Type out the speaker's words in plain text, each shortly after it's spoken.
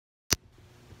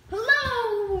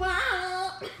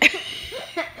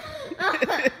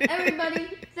Everybody,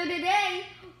 so today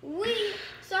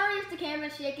sorry if the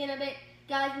camera's shaking a bit.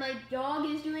 Guys, my dog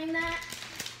is doing that.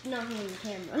 Not hitting the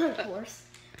camera, of course,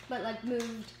 but like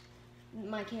moved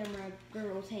my camera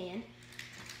girl's hand.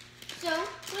 So,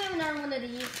 we have another one of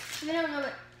these. If you don't know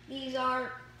what these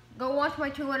are, go watch my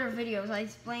 2 other videos. I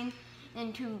explain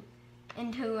in two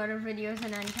other videos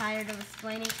and I'm tired of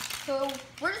explaining. So,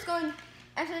 we're just going,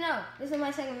 actually no, this is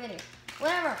my second video.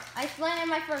 Whatever, I explained in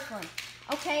my first one.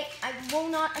 Okay, I will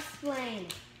not explain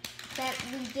that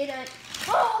we did a,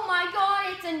 oh my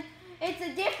god, it's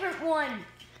a different one.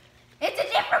 It's a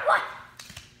different one.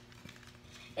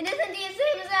 It isn't the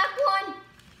same exact one.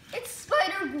 It's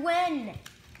Spider-Gwen.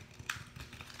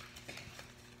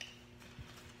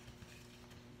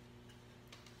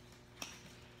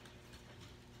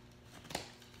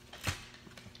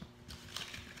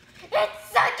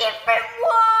 It's a different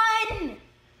one.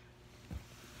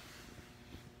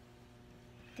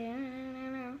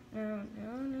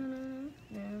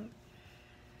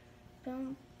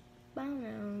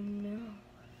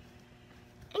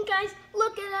 And guys,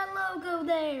 look at that logo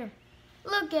there.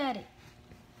 Look at it.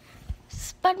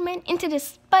 Spider-Man Into the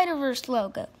Spider-Verse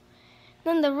logo.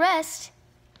 Then the rest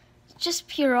is just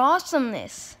pure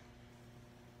awesomeness.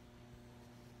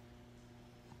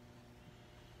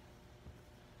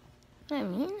 I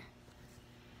mean,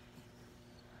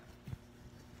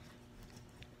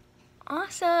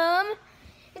 awesome.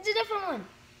 It's a different one.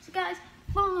 So guys,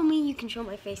 follow me. You can show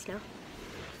my face now.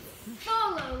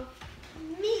 Follow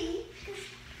me.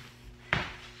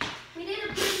 We did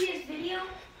a previous video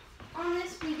on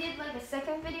this. We did like a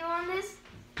second video on this.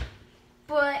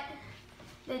 But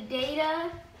the data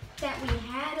that we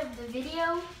had of the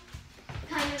video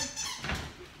kind of,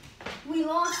 we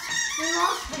lost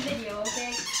the video,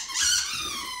 okay?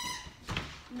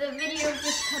 The video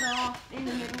just cut off in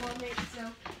the middle of it, so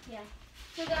yeah.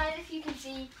 So guys, if you can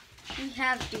see, we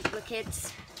have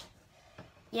duplicates.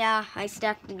 Yeah, I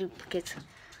stacked the duplicates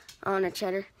on a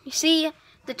cheddar. You see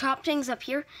the top things up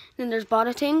here, then there's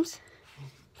bottom things.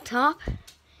 Top,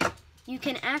 you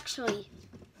can actually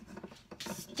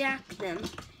stack them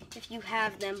if you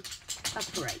have them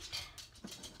upright.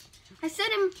 I said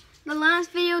in the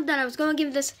last video that I was going to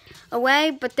give this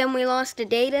away, but then we lost the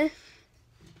data.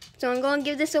 So I'm going to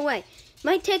give this away.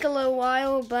 Might take a little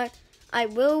while, but I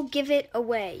will give it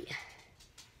away.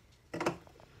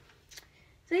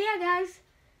 So yeah, guys,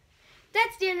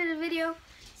 that's the end of the video.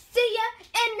 See ya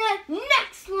in the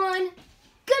next one.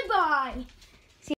 Goodbye.